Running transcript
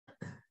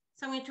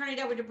So I'm going to turn it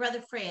over to Brother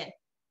Fred.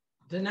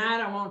 Tonight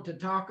I want to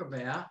talk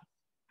about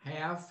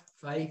have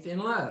faith in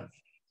love.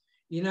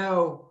 You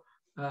know,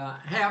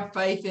 have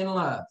faith in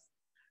love.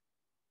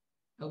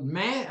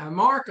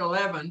 Mark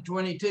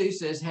 11:22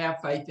 says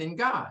have faith in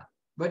God,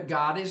 but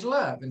God is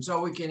love. And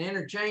so we can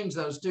interchange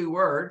those two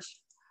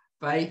words,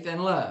 faith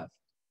and love.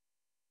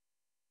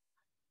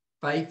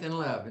 Faith and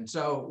love. And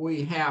so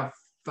we have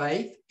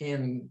faith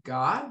in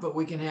God, but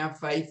we can have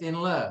faith in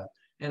love.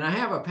 And I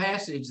have a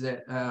passage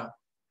that,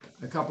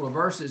 a couple of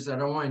verses that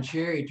I want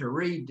Sherry to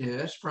read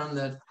to us from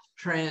the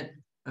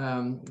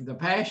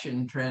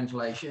Passion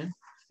Translation.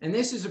 And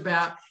this is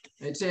about,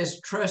 it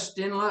says, trust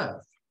in love.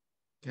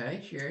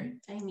 Okay, Sherry?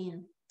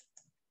 Amen.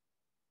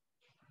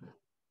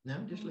 No,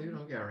 just leave it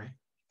on gallery.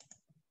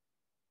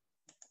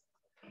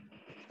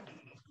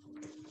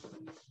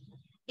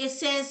 It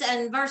says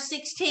in verse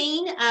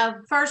 16 of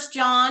 1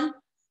 John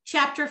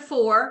chapter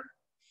 4,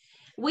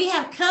 we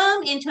have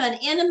come into an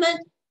intimate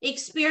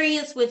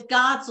experience with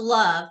God's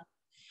love,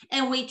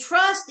 and we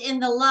trust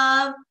in the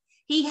love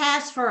he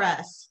has for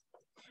us.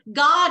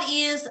 God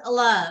is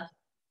love.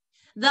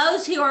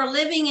 Those who are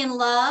living in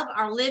love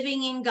are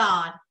living in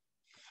God,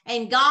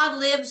 and God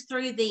lives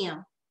through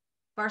them.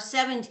 Verse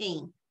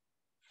 17,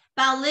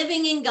 by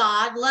living in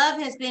God,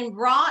 love has been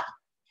brought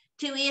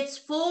to its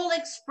full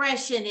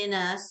expression in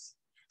us,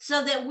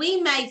 so that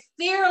we may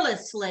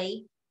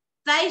fearlessly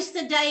face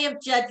the day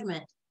of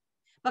judgment.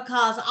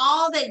 Because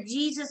all that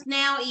Jesus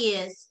now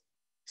is,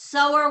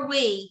 so are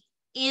we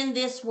in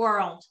this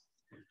world.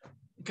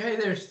 Okay,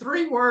 there's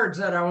three words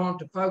that I want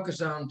to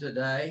focus on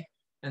today,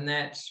 and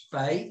that's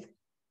faith,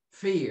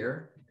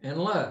 fear, and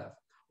love.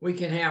 We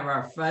can have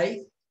our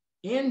faith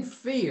in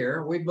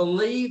fear. We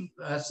believe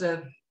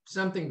said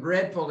something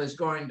dreadful is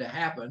going to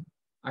happen.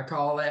 I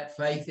call that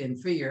faith in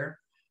fear.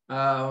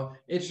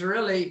 It's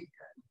really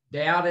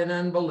doubt and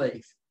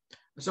unbelief.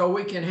 So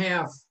we can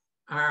have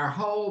our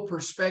whole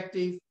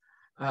perspective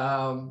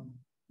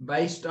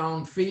based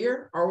on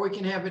fear, or we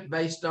can have it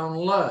based on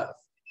love.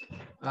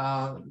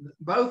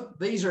 Both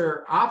these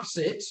are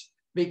opposites,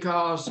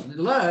 because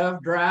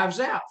love drives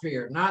out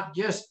fear. Not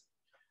just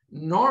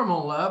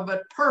normal love,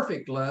 but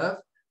perfect love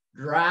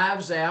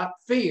drives out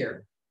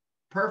fear.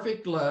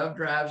 Perfect love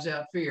drives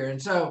out fear.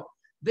 And so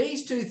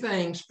these two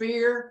things,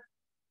 fear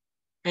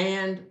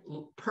and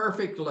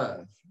perfect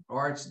love,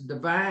 or it's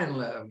divine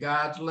love,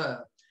 God's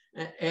love.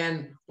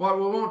 And what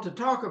we want to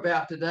talk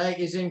about today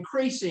is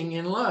increasing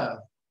in love,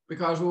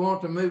 because we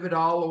want to move it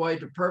all the way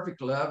to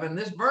perfect love. And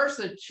this verse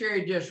that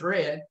Sherry just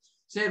read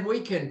said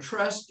we can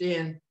trust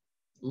in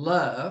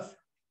love,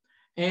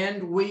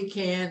 and we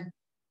can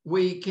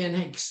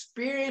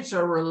experience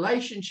a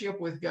relationship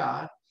with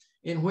God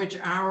in which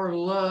our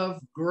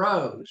love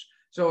grows.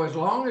 So as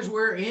long as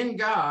we're in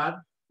God,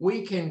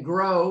 we can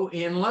grow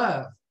in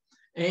love,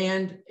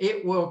 and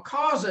it will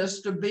cause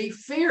us to be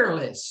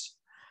fearless.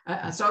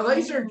 So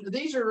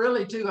these are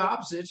really two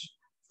opposites: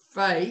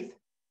 faith,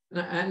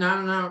 and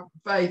not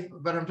faith,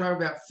 but I'm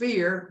talking about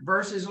fear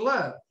versus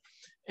love.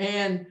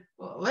 And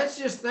let's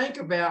just think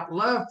about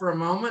love for a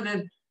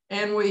moment,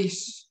 and we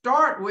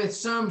start with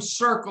some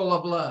circle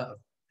of love.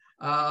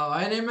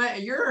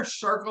 And your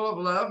circle of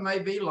love may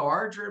be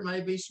large, or it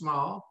may be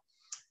small.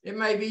 It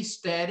may be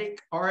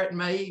static, or it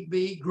may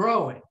be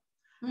growing.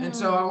 And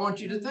so I want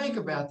you to think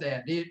about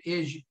that.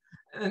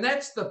 And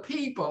that's the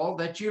people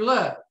that you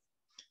love.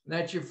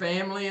 That's your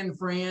family and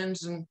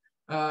friends and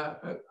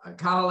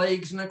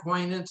colleagues and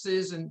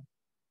acquaintances and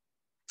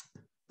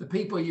the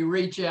people you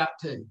reach out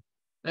to.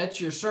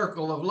 That's your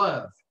circle of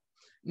love.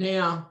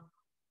 Now,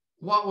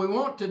 what we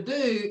want to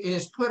do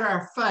is put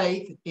our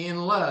faith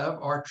in love,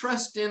 or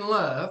trust in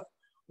love,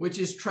 which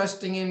is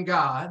trusting in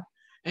God,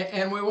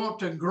 and we want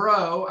to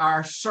grow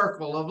our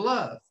circle of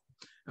love.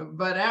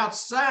 But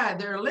outside,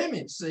 there are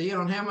limits, see,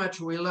 on how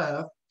much we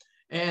love.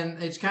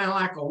 And it's kind of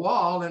like a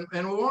wall, and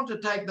we want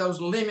to take those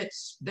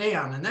limits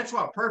down. And that's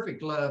what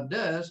perfect love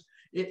does.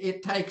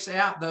 It takes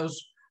out those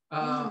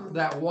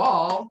that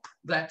wall,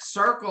 that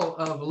circle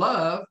of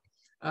love,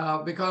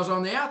 because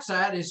on the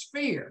outside is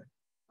fear.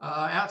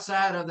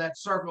 Outside of that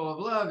circle of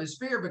love is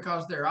fear,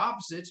 because they're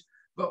opposites.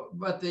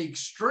 But the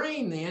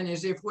extreme then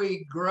is if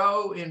we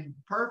grow in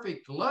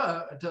perfect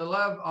love, to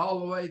love all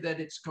the way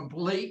that it's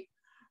complete,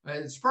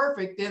 it's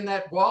perfect, then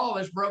that wall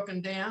is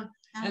broken down,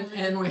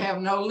 and we have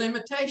no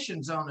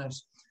limitations on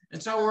us.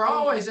 And so we're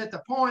always at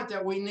the point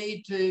that we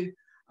need to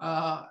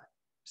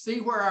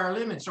see where our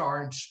limits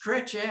are and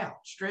stretch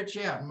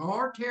out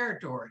more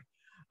territory.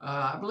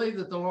 I believe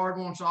that the Lord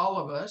wants all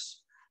of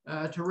us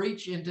to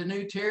reach into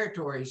new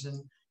territories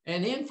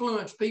and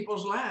influence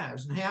people's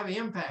lives and have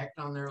impact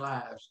on their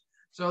lives.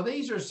 So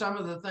these are some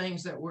of the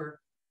things that we're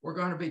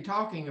going to be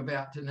talking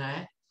about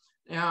tonight.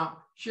 Now,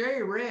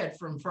 Sherry read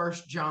from 1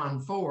 John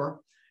 4,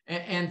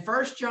 and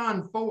 1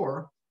 John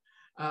 4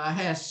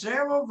 has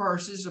several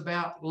verses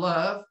about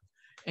love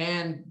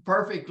and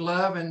perfect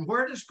love. And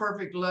where does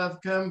perfect love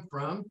come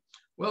from?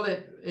 Well,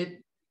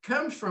 it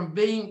comes from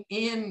being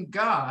in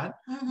God,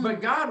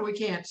 but God we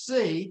can't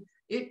see.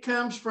 it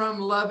comes from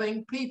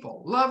loving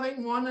people,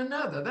 loving one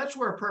another. That's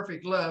where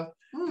perfect love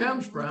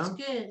comes from. That's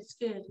good. It's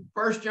good.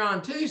 1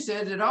 John 2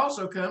 says it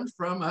also comes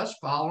from us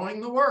following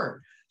the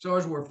word. So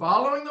as we're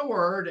following the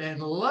word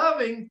and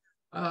loving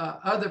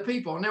other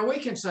people. Now we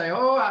can say,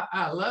 oh,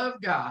 I love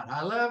God.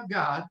 I love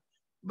God.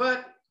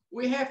 But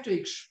we have to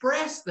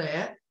express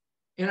that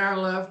in our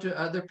love to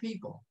other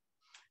people.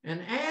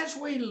 And as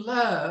we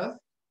love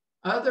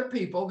other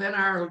people, then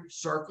our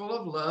circle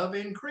of love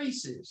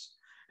increases.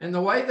 And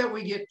the way that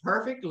we get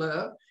perfect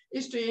love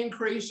is to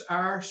increase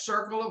our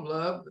circle of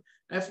love.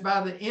 That's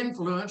by the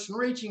influence and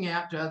reaching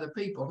out to other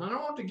people. And I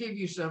want to give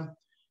you some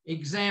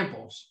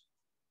examples.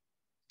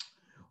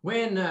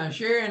 When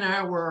Sherry and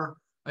I were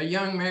a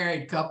young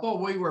married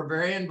couple, we were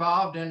very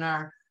involved in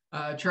our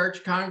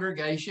church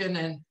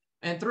congregation.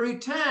 And through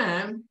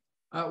time,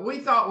 we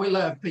thought we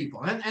loved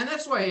people. And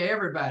that's the way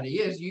everybody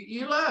is.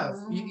 You love.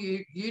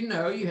 You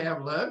know you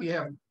have love. You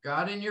have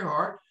God in your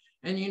heart,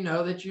 and you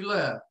know that you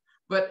love.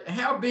 But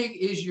how big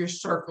is your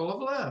circle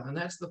of love? And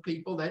that's the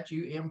people that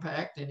you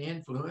impact and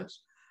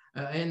influence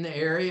in the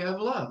area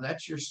of love.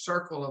 That's your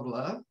circle of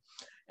love.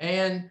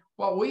 And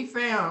what we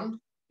found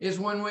is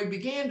when we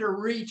began to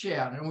reach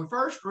out, and we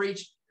first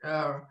reached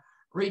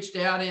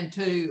out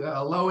into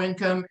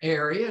low-income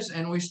areas,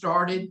 and we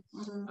started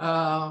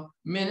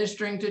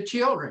ministering to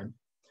children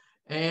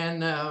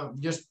and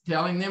just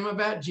telling them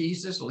about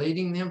Jesus,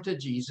 leading them to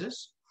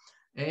Jesus.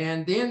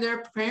 And then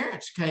their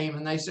parents came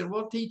and they said,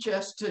 well, teach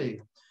us too.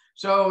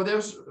 So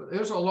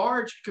there's a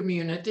large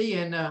community,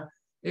 and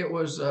it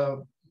was a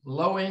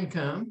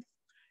low-income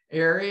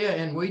area,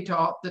 and we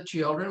taught the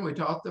children, we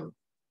taught the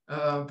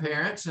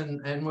parents,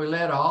 and we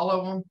led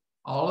all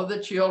of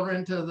the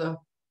children to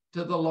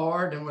the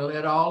Lord, and we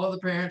led all of the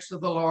parents to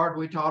the Lord.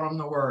 We taught them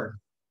the word.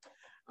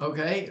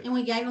 Okay. And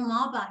we gave them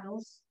all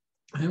Bibles.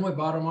 And we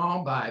bought them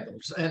all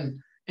Bibles.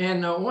 And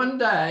one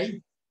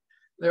day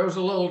there was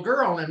a little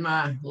girl in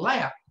my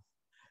lap,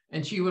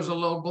 and she was a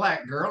little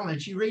black girl,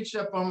 and she reached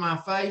up on my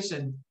face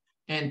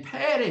and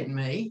patted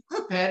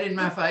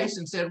my face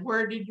and said,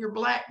 where did your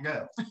black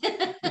go?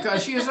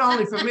 Because she was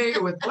only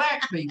familiar with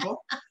black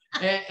people,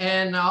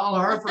 and all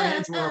of her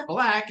friends were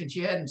black, and she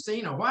hadn't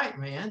seen a white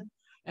man.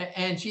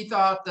 And she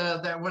thought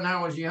that when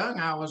I was young,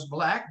 I was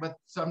black, but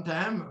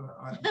sometime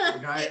as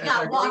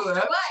I grew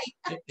up,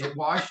 it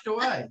washed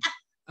away.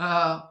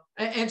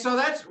 And so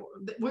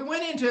we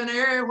went into an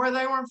area where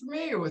they weren't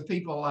familiar with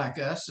people like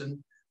us, and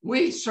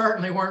we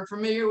certainly weren't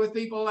familiar with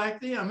people like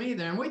them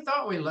either. And we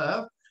thought we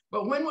loved,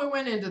 but when we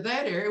went into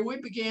that area,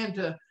 we began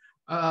to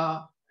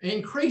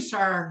increase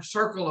our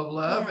circle of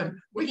love, and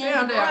we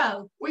found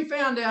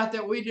out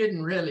that we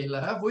didn't really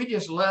love. We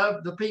just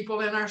loved the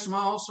people in our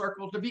small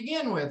circle to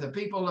begin with, the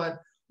people that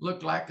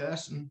looked like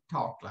us and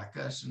talked like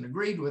us and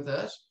agreed with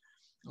us,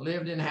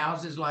 lived in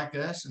houses like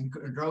us and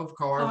drove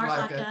cars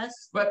like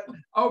us. But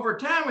over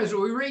time, as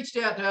we reached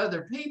out to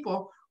other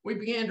people, we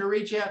began to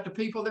reach out to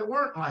people that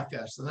weren't like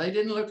us. So they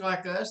didn't look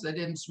like us, they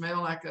didn't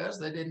smell like us,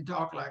 they didn't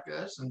talk like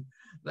us, and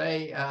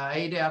they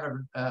ate out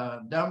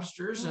of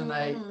dumpsters, and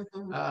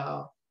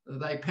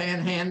they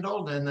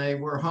panhandled, and they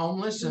were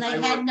homeless, and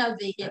they had no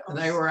vehicles.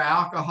 They were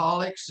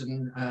alcoholics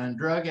and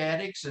drug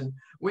addicts, and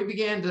we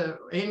began to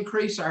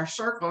increase our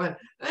circle. And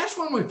that's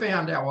when we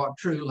found out what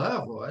true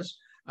love was.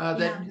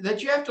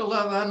 That you have to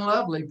love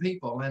unlovely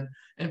people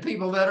and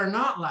people that are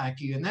not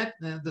like you, and that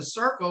the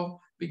circle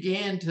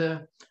began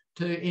to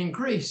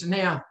increase.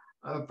 Now,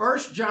 1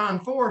 John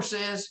 4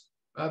 says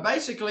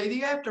basically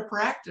you have to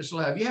practice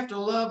love. You have to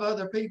love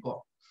other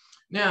people.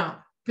 Now,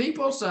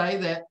 people say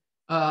that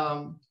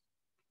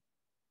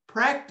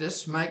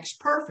practice makes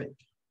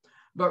perfect,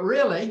 but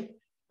really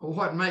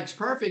what makes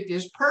perfect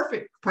is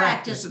perfect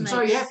practice. And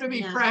so you have to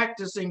be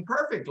practicing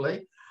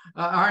perfectly,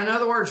 or in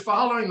other words,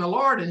 following the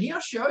Lord, and he'll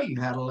show you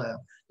how to love.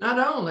 Not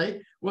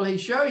only will he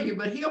show you,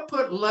 but he'll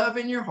put love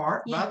in your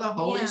heart by the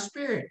Holy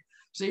Spirit.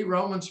 See,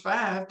 Romans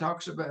 5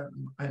 talks about,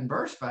 in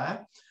verse 5,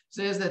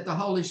 says that the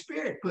Holy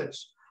Spirit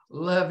puts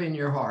love in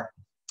your heart.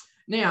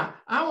 Now,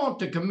 I want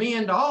to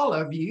commend all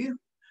of you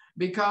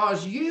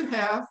because you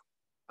have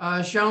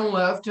shown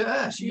love to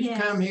us. You've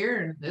come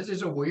here, and this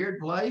is a weird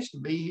place to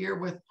be here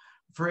with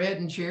Fred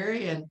and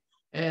Sherry,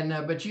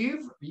 but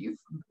you've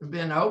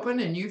been open,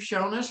 and you've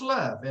shown us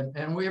love,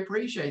 and we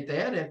appreciate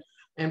that.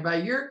 And by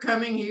your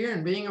coming here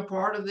and being a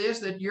part of this,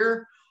 that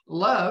your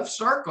love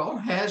circle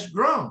has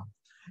grown.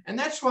 And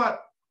that's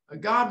what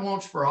God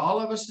wants for all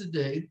of us to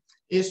do,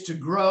 is to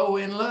grow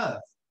in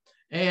love,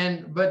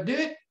 but do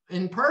it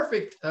in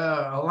perfect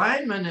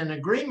alignment and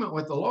agreement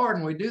with the Lord.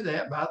 And we do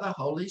that by the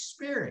Holy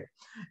Spirit.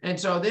 And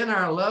so then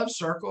our love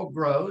circle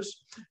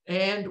grows,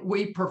 and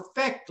we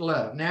perfect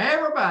love. Now,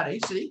 everybody,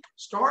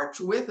 starts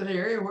with an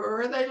area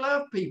where they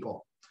love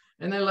people,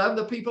 and they love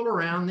the people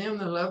around them.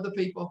 They love the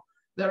people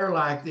that are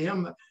like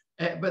them.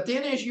 But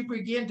then as you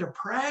begin to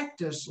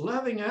practice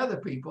loving other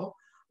people,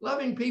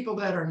 loving people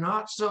that are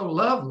not so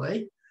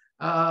lovely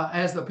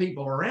as the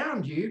people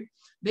around you,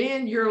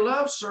 then your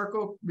love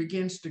circle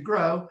begins to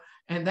grow,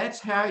 and that's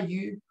how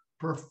you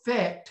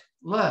perfect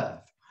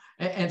love.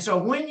 And so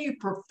when you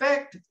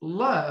perfect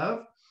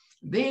love,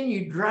 then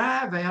you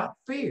drive out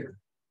fear.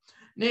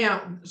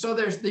 Now, so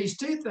there's these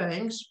two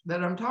things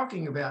that I'm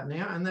talking about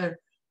now, and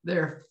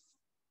they're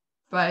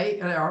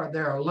faith, or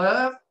they're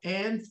love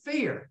and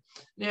fear.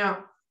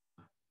 Now,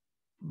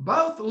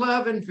 both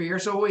love and fear.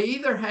 So we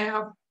either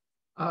have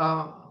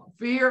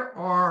fear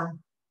or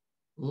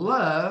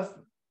love,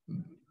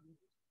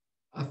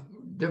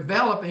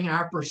 developing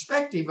our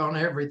perspective on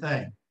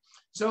everything.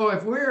 So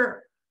if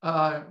we're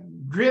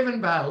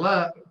driven by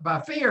love,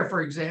 by fear,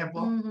 for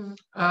example,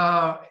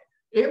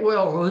 it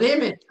will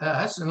limit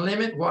us and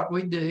limit what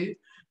we do.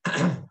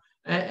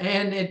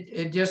 And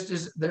it just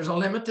is, there's a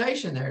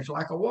limitation there. It's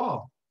like a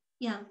wall.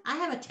 Yeah, I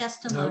have a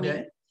testimony.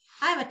 Okay.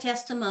 I have a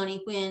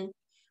testimony when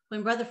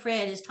Brother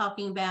Fred is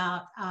talking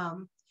about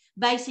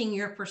basing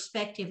your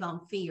perspective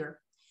on fear,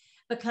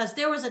 because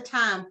there was a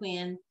time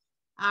when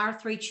our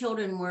three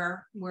children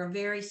were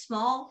very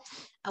small.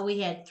 We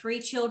had three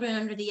children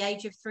under the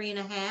age of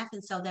 3.5,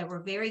 and so they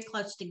were very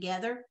close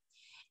together,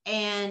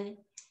 and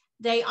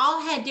they all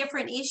had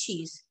different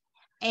issues.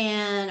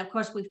 And of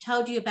course, we've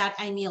told you about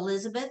Amy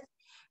Elizabeth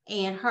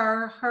and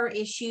her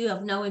issue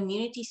of no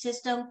immunity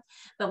system,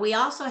 but we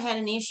also had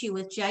an issue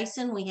with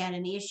Jason. We had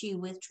an issue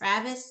with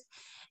Travis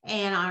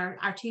and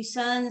our two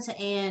sons,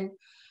 and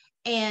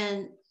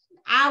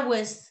I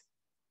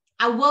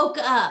woke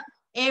up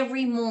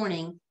every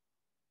morning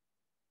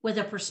with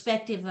a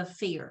perspective of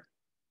fear.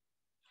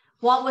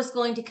 What was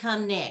going to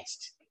come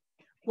next?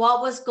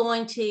 What was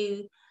going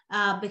to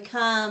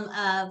become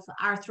of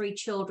our three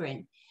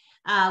children?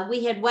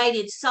 We had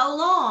waited so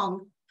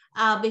long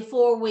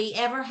before we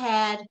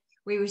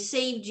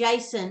received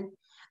Jason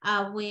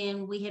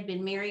when we had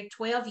been married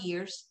 12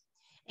 years,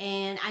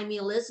 and Amy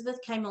Elizabeth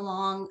came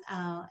along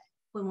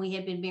when we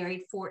had been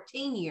married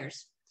 14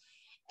 years.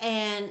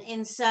 And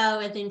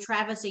then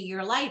Travis a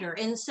year later.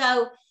 And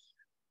so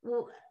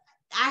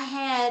I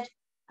had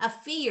a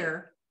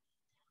fear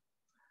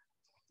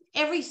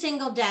every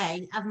single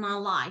day of my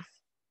life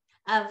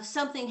of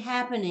something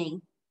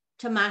happening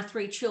to my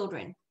three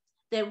children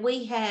that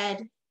we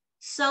had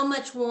so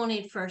much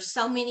wanted for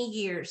so many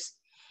years.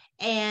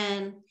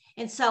 And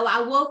so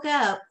I woke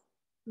up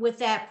with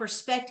that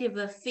perspective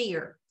of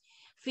fear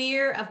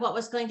of what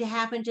was going to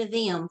happen to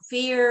them,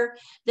 fear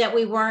that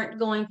we weren't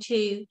going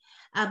to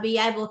be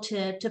able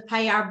to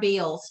pay our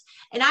bills.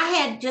 And I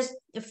had just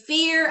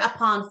fear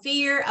upon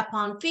fear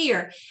upon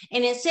fear.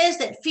 And it says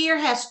that fear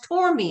has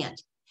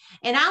torment.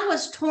 And I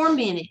was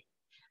tormented.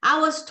 I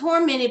was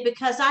tormented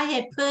because I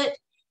had put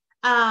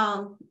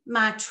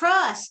my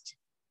trust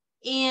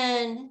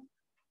in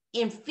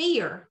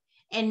fear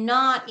and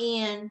not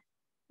in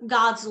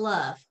God's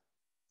love.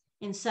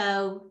 And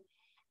so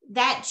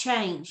that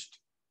changed.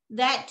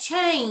 That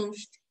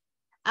changed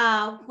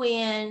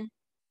when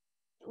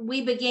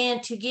we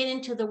began to get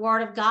into the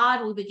Word of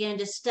God. We began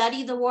to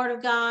study the Word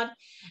of God,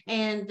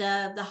 and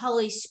the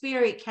Holy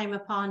Spirit came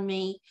upon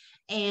me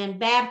and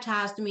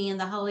baptized me in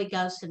the Holy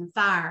Ghost and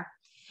fire.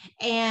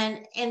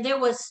 And there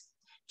was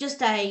just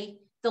the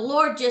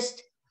Lord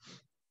just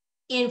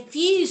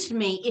infused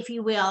me, if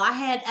you will. I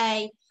had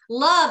a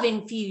love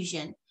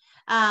infusion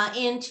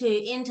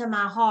into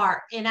my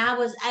heart, and I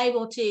was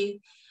able to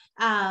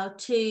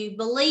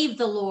believe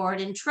the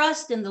Lord and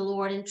trust in the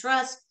Lord and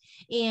trust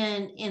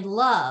in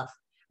love,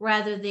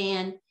 rather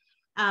than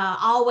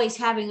always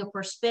having a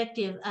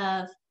perspective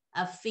of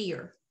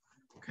fear.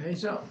 Okay,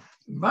 so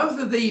both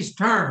of these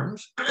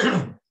terms,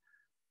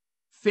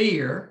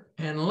 fear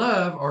and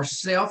love, are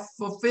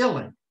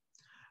self-fulfilling.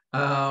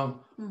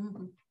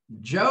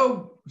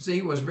 Job,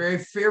 see, was very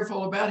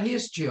fearful about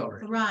his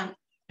children. Right.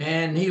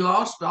 And he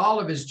lost all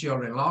of his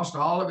children, lost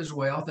all of his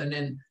wealth. And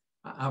then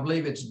I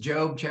believe it's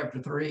Job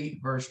chapter 3,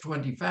 verse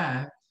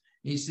 25.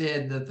 He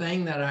said, the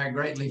thing that I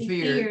greatly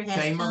feared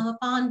came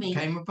upon me.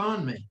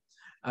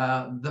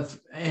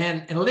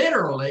 And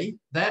literally,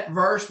 that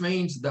verse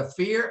means the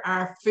fear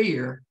I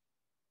fear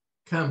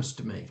comes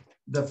to me.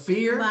 The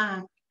fear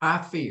I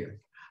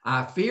fear.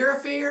 I fear a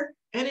fear,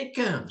 and it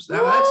comes.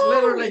 Now, that's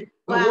literally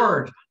the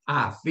word.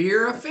 I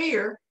fear a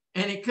fear,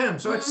 and it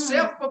comes. So it's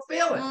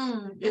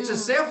self-fulfilling. It's a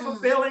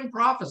self-fulfilling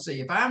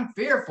prophecy. If I'm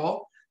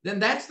fearful, then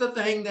that's the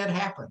thing that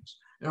happens.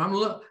 And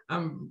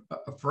I'm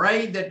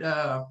afraid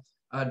that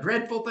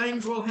dreadful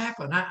things will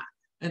happen.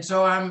 And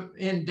so I'm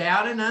in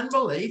doubt and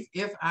unbelief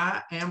if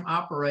I am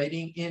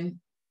operating in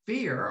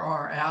fear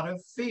or out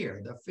of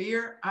fear. The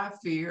fear I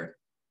fear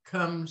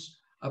comes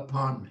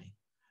upon me.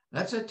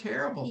 That's a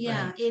terrible thing.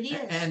 Yeah, it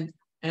is.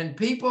 And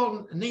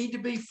people need to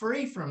be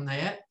free from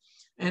that.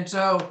 And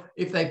so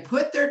if they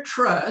put their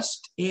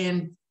trust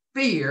in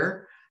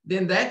fear,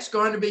 then that's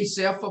going to be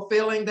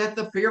self-fulfilling, that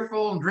the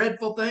fearful and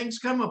dreadful things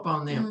come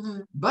upon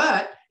them.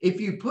 But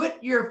if you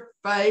put your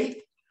faith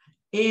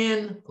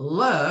in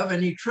love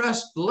and you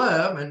trust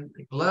love, and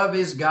love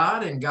is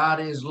God and God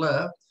is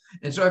love.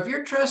 And so if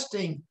you're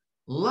trusting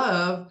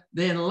love,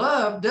 then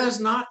love does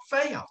not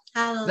fail.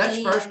 Hallelujah.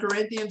 That's 1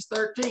 Corinthians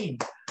 13.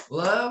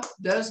 Love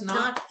does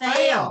not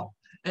fail.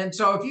 And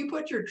so if you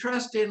put your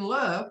trust in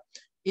love,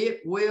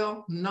 it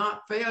will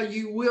not fail.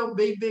 You will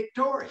be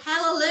victorious.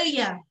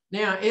 Hallelujah.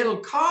 Now, it'll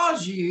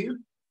cause you,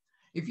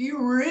 if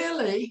you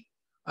really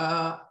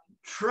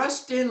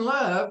trust in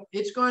love,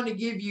 it's going to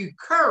give you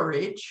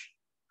courage.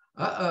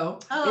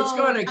 It's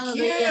going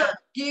to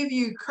give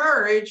you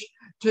courage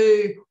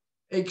to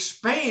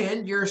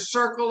expand your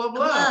circle of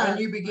love. And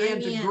you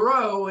begin to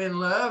grow in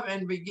love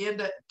and begin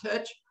to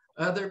touch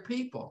other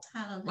people.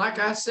 Hallelujah. Like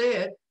I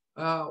said,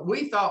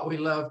 we thought we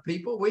loved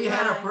people. We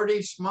had a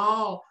pretty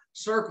small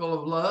circle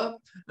of love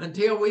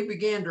until we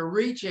began to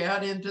reach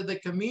out into the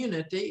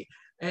community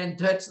and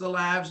touch the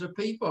lives of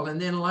people. And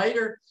then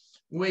later,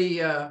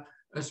 we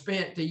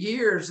spent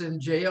years in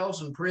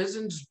jails and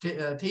prisons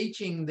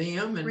teaching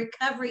them and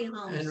recovery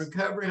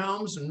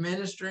homes and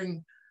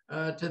ministering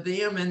to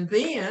them. And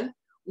then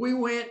we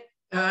went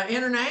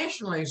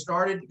internationally,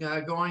 started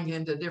going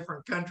into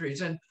different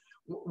countries, and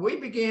we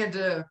began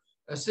to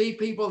see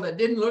people that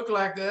didn't look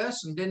like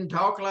us and didn't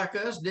talk like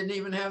us, didn't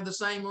even have the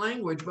same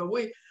language,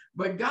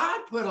 but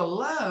God put a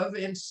love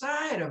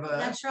inside of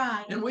us. That's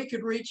right. And we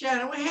could reach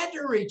out, and we had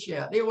to reach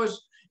out. It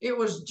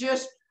was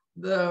just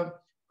the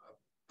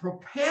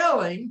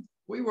propelling.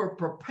 We were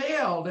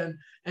propelled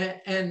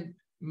and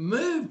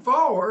moved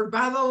forward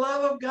by the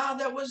love of God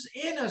that was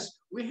in us.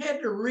 We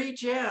had to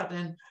reach out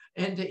and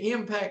to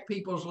impact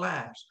people's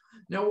lives.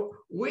 Now,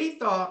 we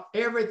thought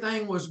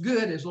everything was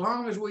good as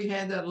long as we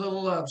had that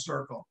little love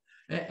circle.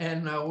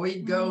 And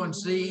we'd go and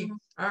see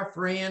our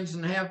friends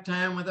and have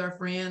time with our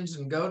friends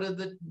and go to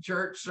the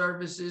church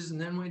services,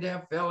 and then we'd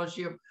have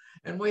fellowship.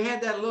 And we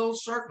had that little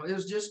circle. It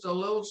was just a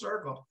little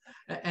circle.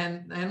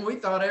 And we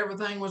thought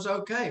everything was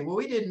okay. Well,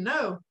 we didn't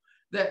know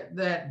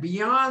that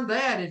beyond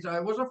that, it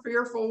was a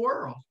fearful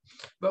world.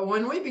 But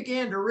when we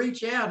began to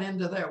reach out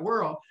into that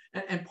world,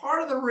 and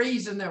part of the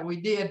reason that we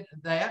did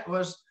that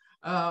was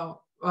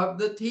of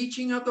the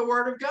teaching of the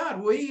Word of God.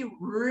 We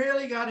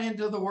really got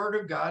into the Word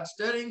of God,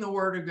 studying the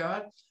Word of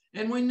God,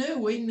 and we knew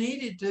we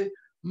needed to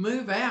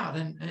move out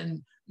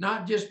and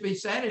not just be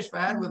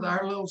satisfied with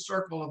our little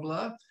circle of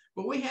love,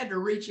 but we had to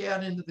reach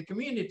out into the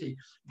community.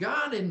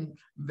 God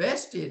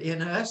invested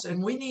in us,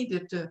 and we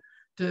needed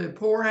to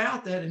pour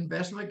out that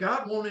investment.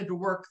 God wanted to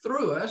work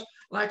through us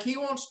like He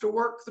wants to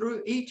work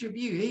through each of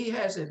you. He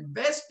has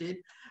invested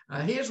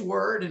His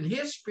Word and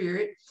His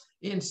Spirit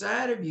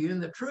inside of you and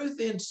the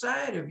truth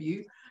inside of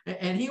you,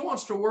 and He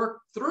wants to work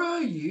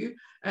through you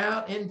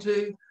out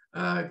into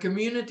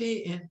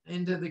community,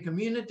 into the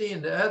community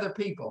and to other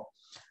people.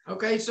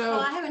 Okay, so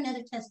I have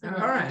another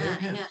testimony. All right,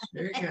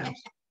 here it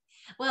comes.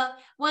 Well,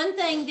 one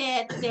thing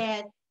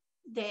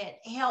that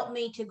helped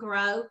me to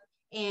grow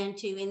and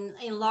to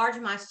enlarge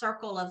my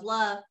circle of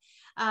love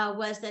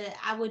was that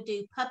I would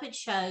do puppet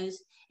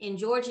shows, and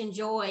George and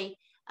Joy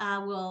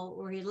will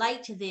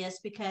relate to this,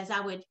 because I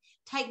would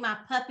take my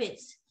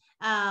puppets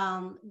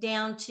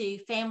down to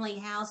family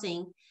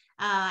housing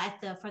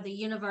for the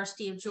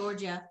University of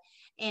Georgia,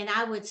 and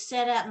I would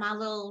set up my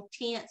little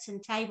tents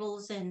and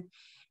tables,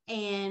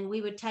 and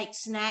we would take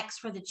snacks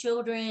for the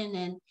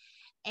children,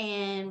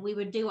 and we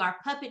would do our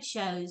puppet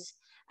shows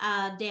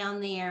down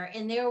there.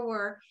 And there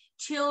were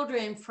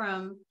children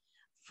from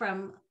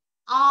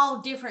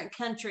all different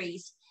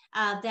countries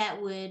that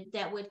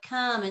would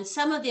come, and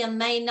some of them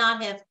may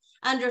not have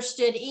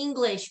understood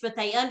English, but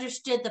they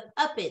understood the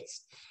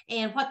puppets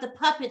and what the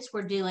puppets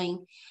were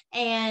doing,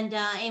 and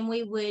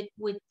we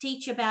would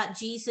teach about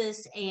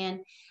Jesus, and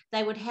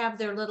they would have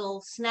their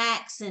little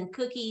snacks and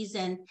cookies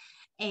and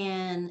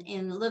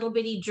little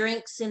bitty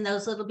drinks in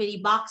those little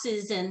bitty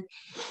boxes, and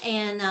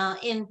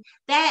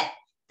that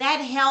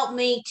helped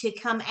me to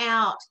come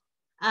out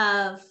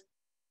of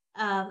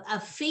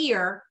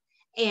fear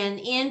and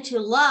into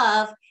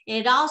love, and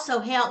it also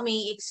helped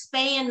me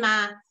expand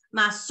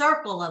my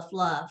circle of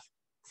love.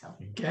 So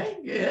okay,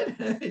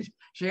 good.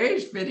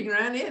 Sherry's fitting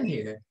right in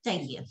here.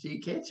 Thank you. She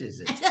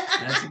catches it.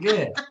 That's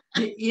good.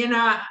 You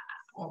know,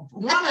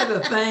 one of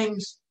the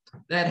things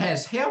that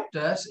has helped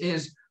us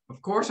is,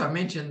 of course, I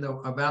mentioned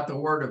about the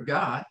Word of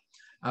God,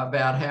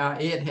 about how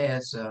it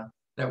has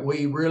that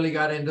we really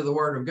got into the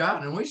Word of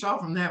God, and we saw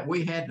from that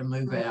we had to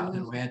move out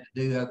and we had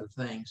to do other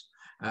things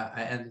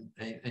and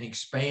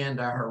expand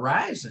our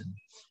horizon,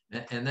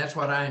 and that's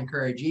what I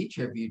encourage each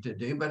of you to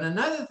do. But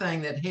another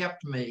thing that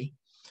helped me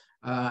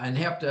and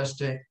helped us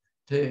to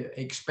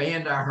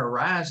expand our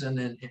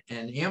horizon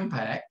and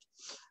impact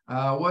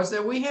was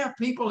that we have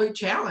people who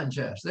challenge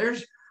us.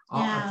 There's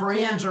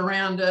friends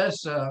around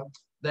us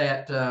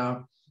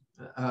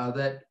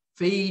that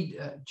feed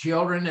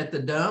children at the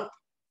dump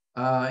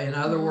in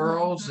other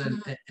worlds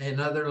and in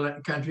other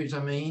countries,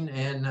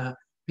 and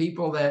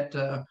people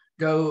that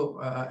go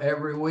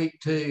every week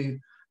to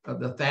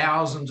the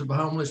thousands of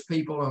homeless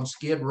people on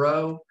Skid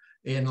Row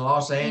in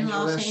Los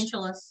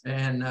Angeles.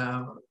 And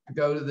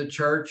go to the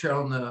church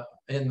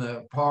in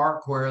the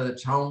park where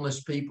it's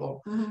homeless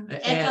people.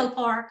 Echo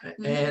Park.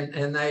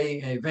 And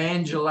they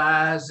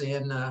evangelize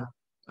in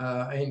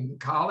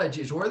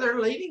colleges where they're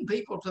leading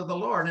people to the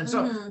Lord. And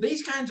so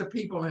these kinds of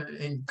people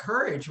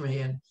encourage me.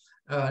 And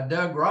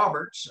Doug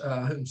Roberts,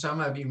 whom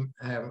some of you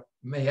have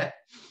met,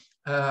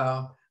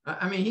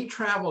 I mean, he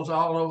travels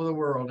all over the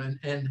world,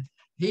 and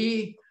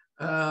he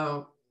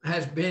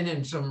has been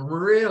in some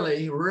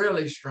really,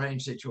 really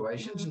strange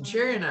situations. And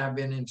Sherry and I have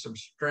been in some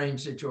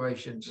strange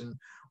situations, and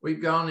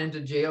we've gone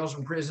into jails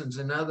and prisons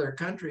in other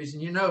countries.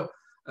 And you know,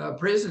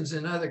 prisons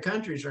in other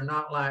countries are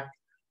not like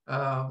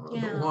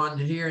the one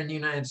here in the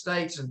United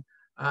States. And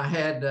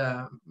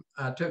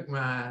I took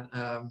my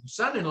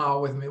son-in-law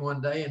with me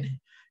one day, and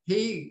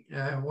he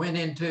went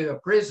into a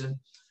prison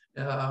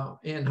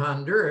in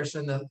Honduras.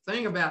 And the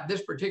thing about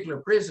this particular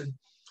prison,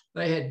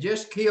 they had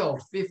just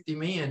killed 50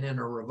 men in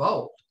a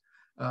revolt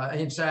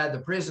inside the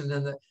prison.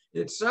 And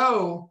it's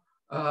so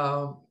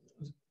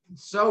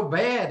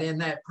bad in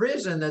that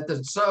prison that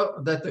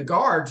the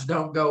guards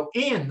don't go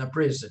in the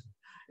prison.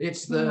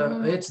 It's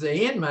the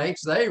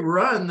inmates. They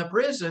run the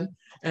prison,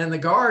 and the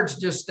guards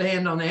just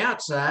stand on the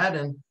outside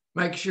and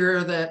make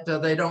sure that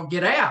they don't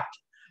get out.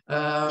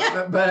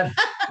 But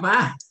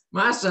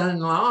my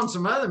son-in-law and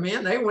some other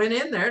men, they went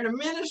in there to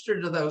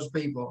minister to those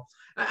people.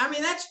 I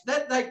mean,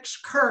 that takes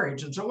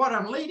courage. And so what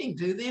I'm leading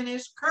to then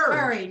is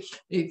courage.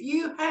 If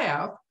you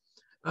have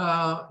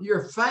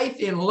your faith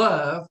in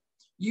love,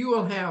 you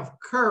will have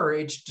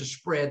courage to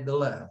spread the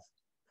love.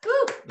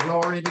 Woo.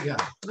 Glory to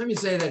God. Let me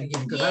say that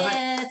again, because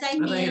I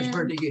think it's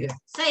pretty good.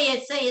 Say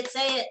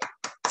it.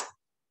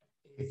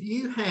 If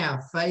you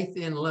have faith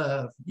in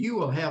love, you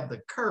will have the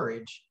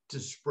courage to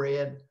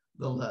spread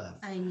the love.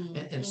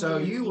 Amen. And so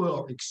you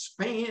will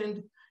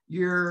expand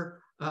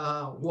your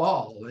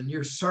wall and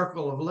your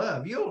circle of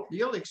love.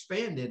 You'll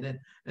expand it.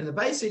 And the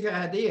basic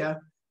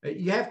idea,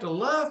 you have to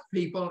love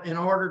people in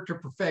order to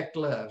perfect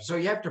love. So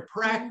you have to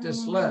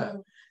practice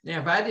love.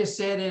 Now, if I just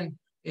sat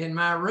in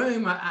my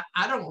room,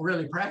 I don't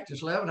really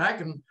practice love, and I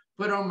can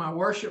put on my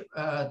worship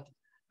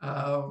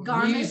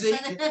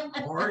music,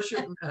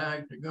 worship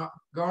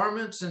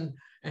garments,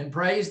 and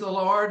praise the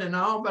Lord and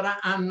all, but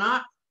I'm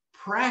not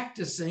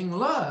practicing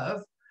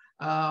love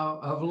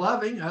of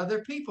loving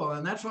other people.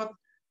 And that's what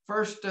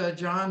 1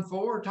 John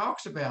 4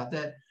 talks about,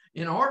 that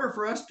in order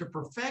for us to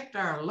perfect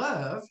our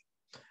love,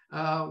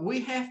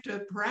 we have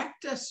to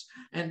practice,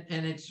 and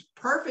it's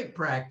perfect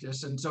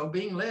practice. And so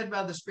being led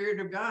by the Spirit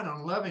of God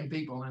on loving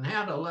people and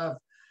how to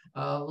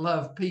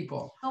love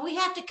people. Well, we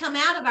have to come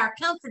out of our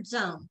comfort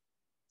zone.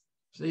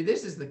 See,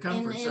 this is the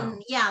comfort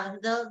zone. Yeah,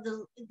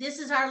 this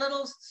is our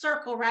little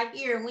circle right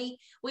here, and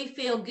we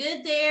feel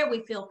good there.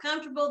 We feel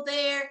comfortable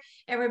there.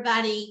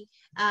 Everybody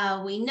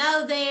we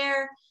know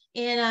there,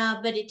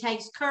 and but it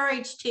takes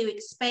courage to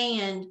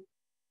expand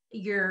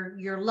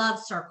your love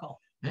circle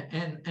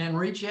and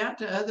reach out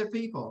to other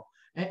people.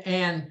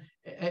 And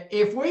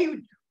if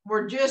we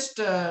were just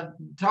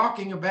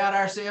talking about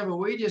ourselves, but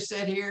we just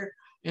sat here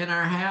in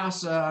our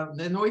house,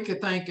 then we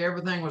could think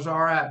everything was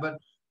all right.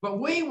 But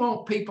we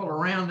want people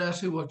around us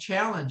who will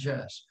challenge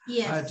us,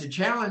 to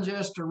challenge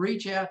us to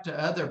reach out to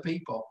other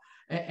people.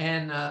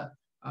 And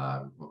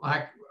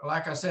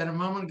like I said a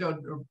moment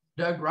ago,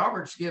 Doug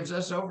Roberts gives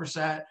us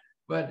oversight,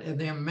 but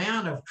the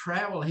amount of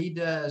travel he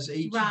does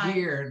each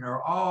year, and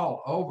they're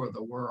all over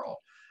the world,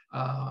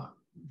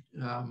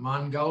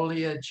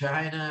 Mongolia,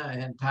 China,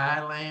 and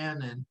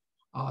Thailand, and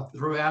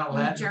throughout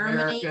Latin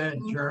America,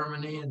 and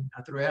Germany, and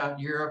throughout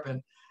Europe,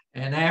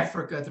 and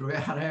Africa,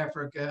 throughout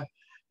Africa.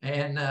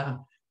 And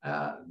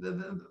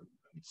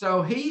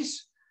so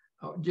he's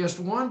just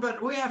one,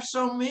 but we have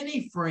so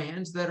many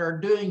friends that are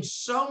doing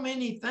so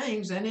many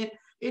things, and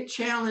it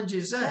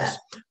challenges us.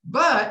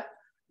 But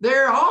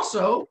there are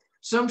also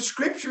some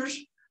scriptures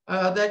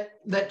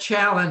that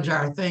challenge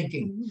our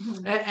thinking.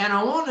 And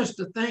I want us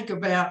to think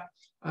about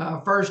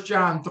 1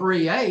 John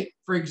 3:8,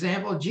 for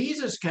example.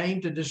 Jesus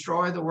came to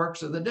destroy the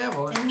works of the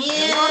devil. And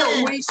what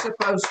are we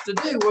supposed to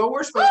do? Well,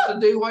 we're supposed to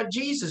do what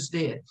Jesus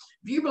did.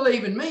 If you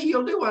believe in me,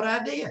 you'll do what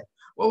I did.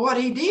 Well,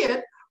 what he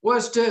did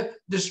was to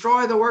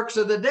destroy the works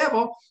of the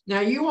devil.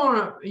 Now, you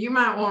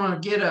might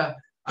want to get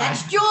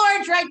that's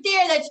George right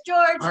there. That's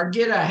George. Or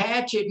get a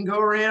hatchet and go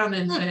around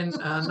and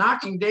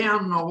knocking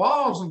down the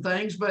walls and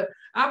things. But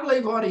I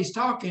believe what he's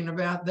talking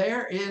about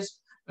there is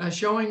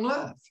showing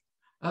love.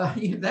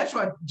 That's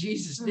what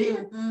Jesus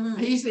did.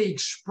 He's the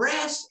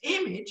express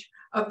image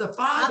of the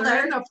Father,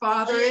 and the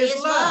Father is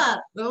love.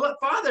 The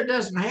Father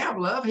doesn't have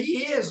love.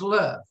 He is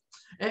love.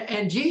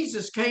 And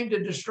Jesus came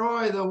to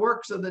destroy the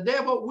works of the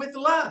devil with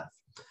love.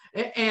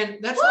 And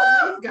that's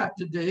what we've got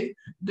to do,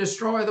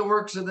 destroy the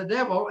works of the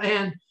devil.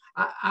 And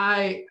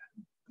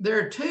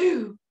there are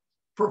two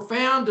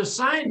profound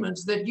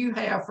assignments that you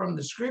have from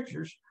the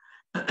scriptures.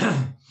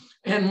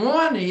 And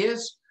one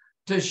is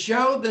to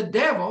show the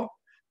devil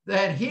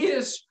that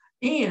his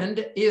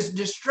end is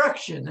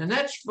destruction. And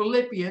that's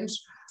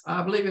Philippians,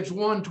 I believe it's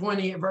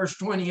 1:20, verse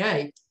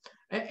 28.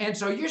 And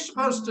so you're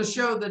supposed to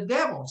show the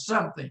devil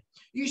something.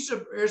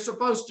 You're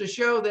supposed to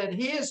show that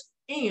his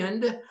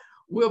end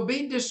will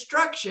be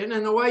destruction.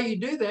 And the way you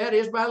do that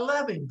is by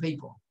loving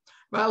people,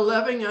 by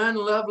loving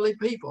unlovely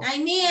people.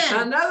 Amen.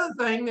 Another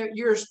thing that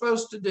you're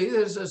supposed to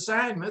do is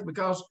assignment,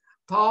 because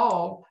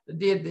Paul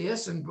did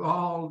this, and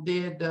Paul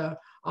did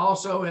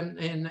also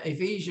in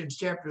Ephesians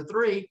chapter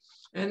 3,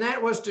 and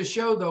that was to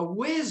show the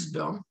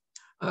wisdom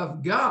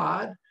of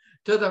God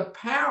to the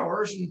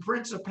powers and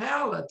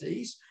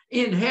principalities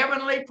in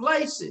heavenly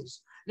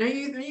places. Now,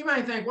 you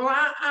may think, well,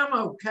 I'm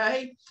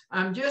okay.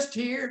 I'm just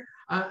here.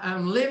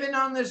 I'm living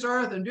on this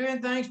earth and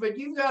doing things, but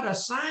you've got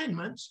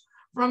assignments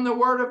from the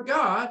Word of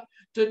God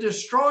to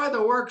destroy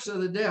the works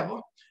of the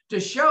devil, to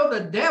show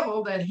the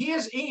devil that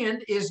his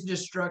end is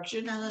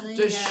destruction,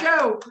 to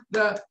show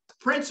the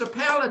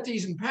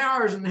principalities and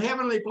powers in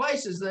heavenly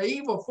places, the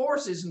evil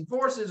forces and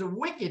forces of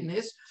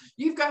wickedness.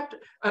 You've got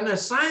an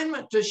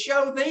assignment to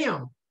show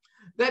them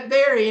that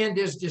their end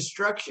is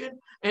destruction.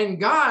 And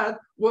God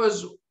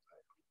was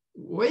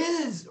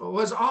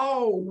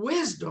all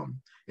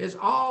wisdom,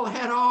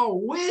 had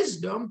all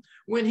wisdom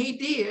when he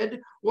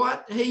did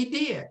what he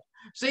did.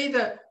 See,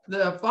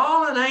 the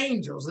fallen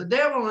angels, the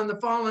devil and the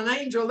fallen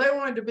angel, they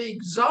wanted to be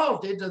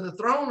exalted to the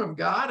throne of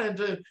God and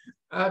to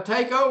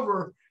take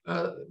over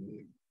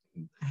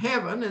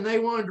heaven, and they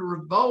wanted to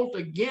revolt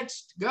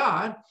against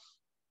God.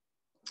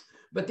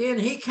 But then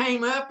he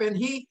came up and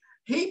he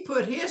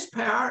put his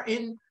power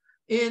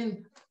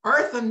in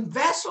earthen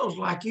vessels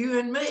like you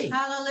and me.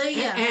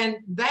 Hallelujah. And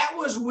that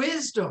was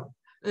wisdom.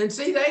 And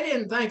see, they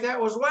didn't think that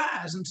was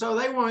wise. And so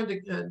they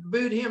wanted to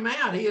boot him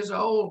out. He is an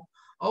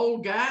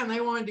old guy, and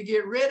they wanted to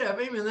get rid of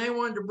him, and they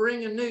wanted to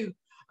bring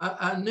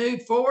a new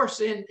force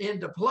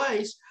into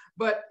place.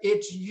 But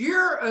it's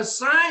your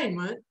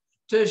assignment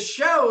to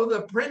show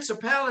the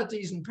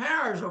principalities and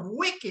powers of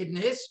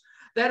wickedness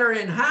that are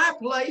in high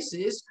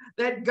places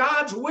that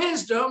God's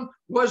wisdom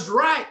was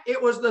right.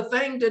 It was the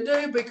thing to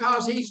do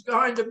because he's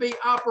going to be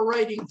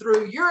operating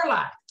through your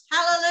life.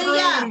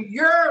 Hallelujah. Through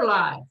your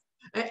life.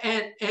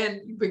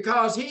 And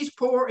because he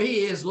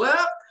is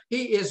love,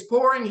 he is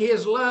pouring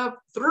his love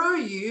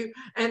through you,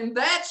 and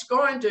that's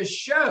going to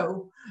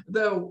show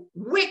the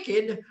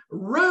wicked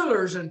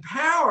rulers and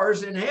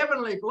powers in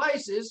heavenly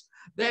places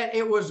that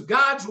it was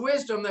God's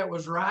wisdom that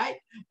was right,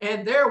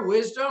 and their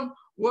wisdom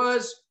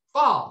was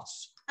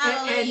false.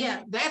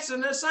 And that's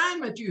an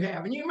assignment you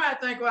have. And you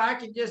might think, well, I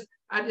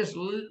just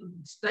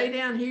stay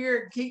down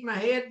here, keep my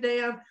head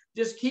down,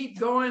 just keep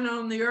going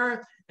on the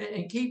earth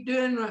and keep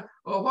doing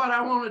what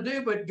I want to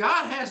do. But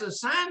God has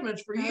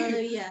assignments for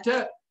you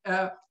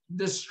to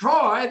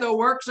destroy the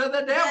works of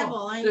the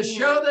devil, to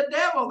show the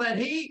devil that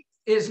he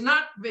is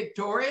not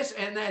victorious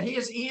and that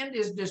his end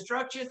is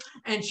destruction,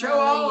 and show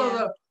all of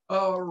the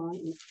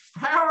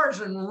powers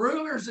and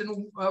rulers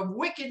of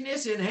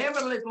wickedness in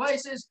heavenly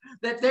places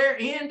that their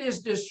end is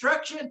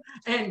destruction,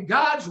 and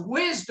God's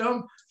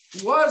wisdom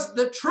was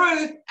the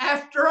truth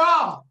after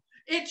all.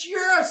 It's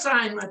your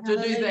assignment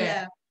to do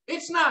that.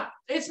 It's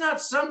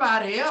not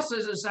somebody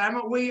else's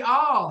assignment. We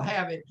all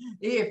have it.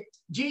 If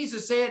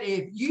Jesus said,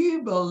 if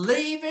you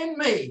believe in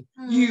me,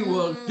 you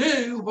will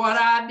do what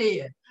I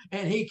did.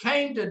 And he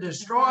came to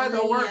destroy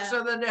the works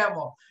of the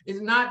devil.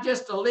 It's not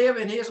just to live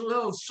in his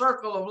little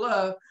circle of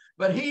love,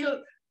 but he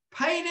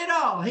paid it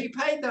all. He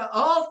paid the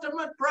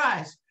ultimate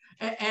price.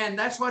 And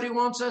that's what he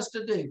wants us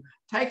to do.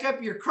 Take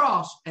up your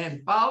cross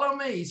and follow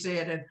me, he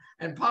said.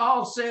 And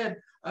Paul said,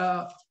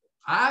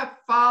 I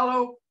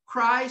follow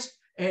Christ,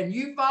 and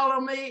you follow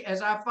me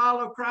as I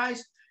follow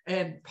Christ.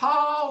 And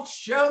Paul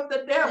showed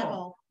the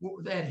devil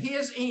that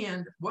his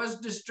end was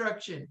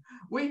destruction.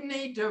 We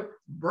need to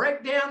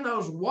break down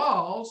those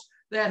walls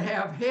that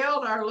have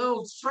held our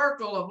little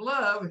circle of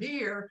love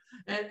here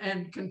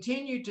and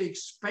continue to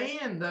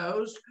expand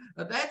those.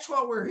 That's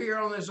what we're here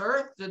on this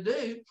earth to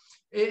do,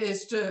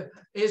 is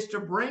to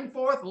bring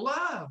forth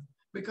love,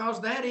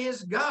 because that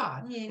is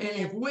God. Amen. And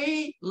if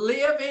we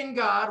live in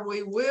God,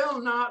 we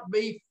will not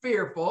be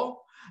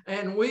fearful,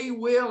 and we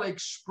will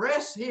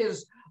express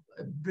his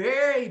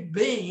very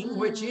being,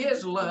 which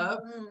is love.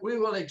 We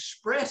will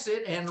express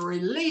it and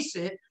release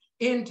it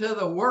into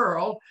the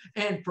world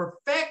and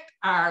perfect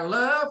our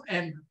love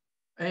and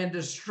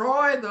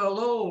destroy the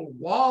little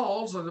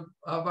walls of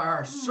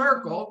our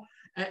circle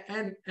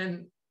and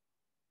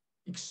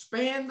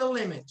expand the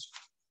limits.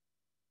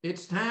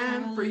 It's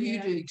time for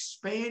you to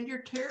expand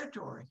your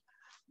territory.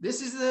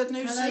 This is the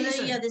new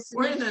season.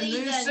 We're in a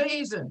new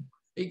season.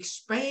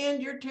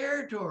 Expand your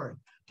territory.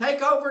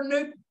 Take over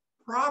new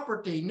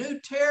property, new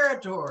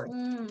territory.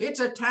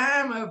 It's a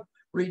time of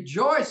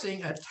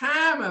rejoicing, a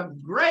time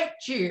of great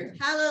cheer.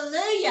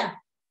 Hallelujah.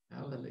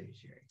 Hallelujah,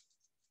 Sherry.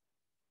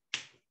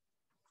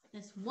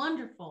 That's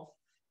wonderful.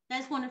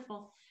 That's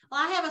wonderful.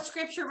 Well, I have a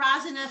scripture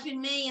rising up in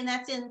me, and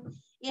that's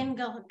in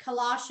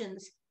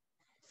Colossians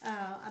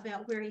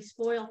about where he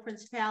spoiled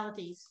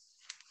principalities.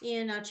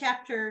 In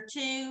chapter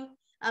 2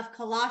 of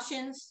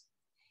Colossians,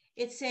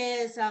 it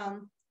says,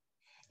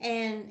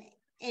 and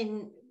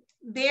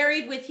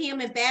buried with him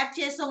in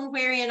baptism,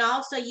 wherein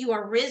also you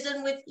are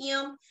risen with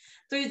him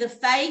through the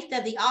faith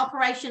of the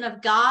operation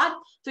of God,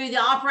 through the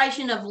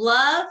operation of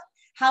love,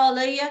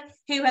 hallelujah,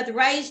 who hath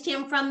raised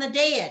him from the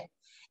dead.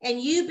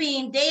 And you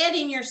being dead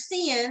in your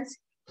sins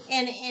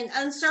and in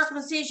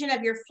uncircumcision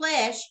of your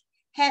flesh,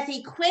 hath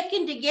he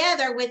quickened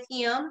together with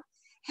him,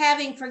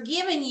 having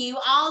forgiven you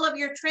all of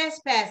your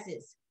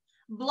trespasses,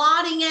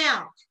 blotting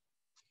out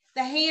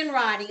the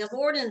handwriting of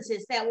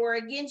ordinances that were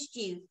against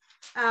you,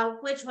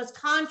 which was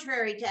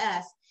contrary to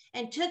us,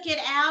 and took it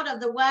out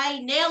of the way,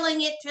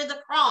 nailing it to the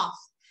cross.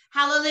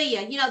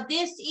 Hallelujah. You know,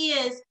 this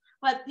is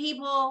what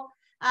people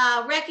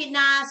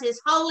recognize as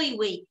Holy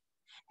Week.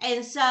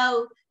 And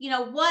so, you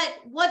know,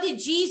 what did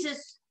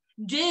Jesus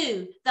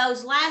do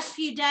those last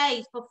few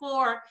days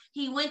before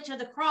he went to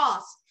the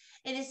cross?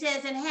 And it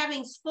says, and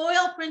having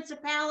spoiled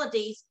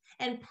principalities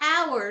and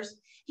powers,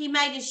 he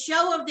made a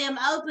show of them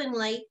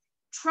openly,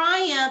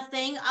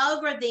 triumphing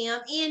over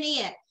them in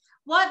it.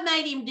 What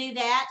made him do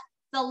that?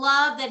 The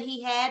love that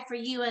he had for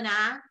you and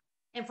I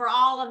and for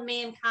all of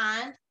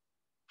mankind.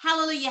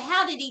 Hallelujah.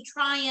 How did he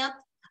triumph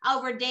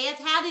over death?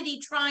 How did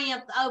he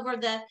triumph over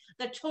the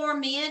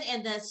torment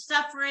and the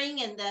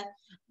suffering and the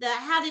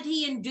how did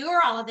he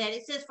endure all of that?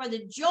 It says, for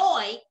the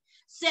joy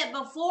set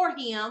before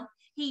him,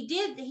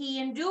 he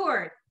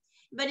endured.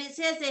 But it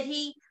says that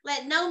he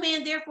let no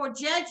man therefore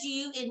judge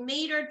you in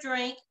meat or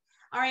drink,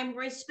 or in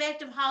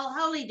respect of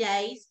holy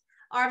days,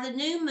 or of the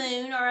new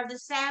moon, or of the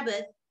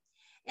Sabbath.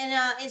 And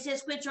it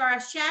says, which are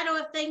a shadow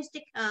of things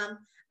to come,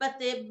 but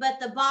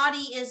the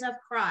body is of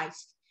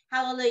Christ.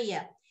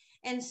 Hallelujah.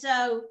 And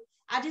so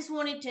I just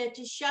wanted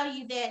to show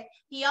you that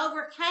he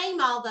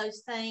overcame all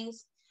those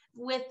things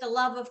with the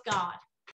love of God.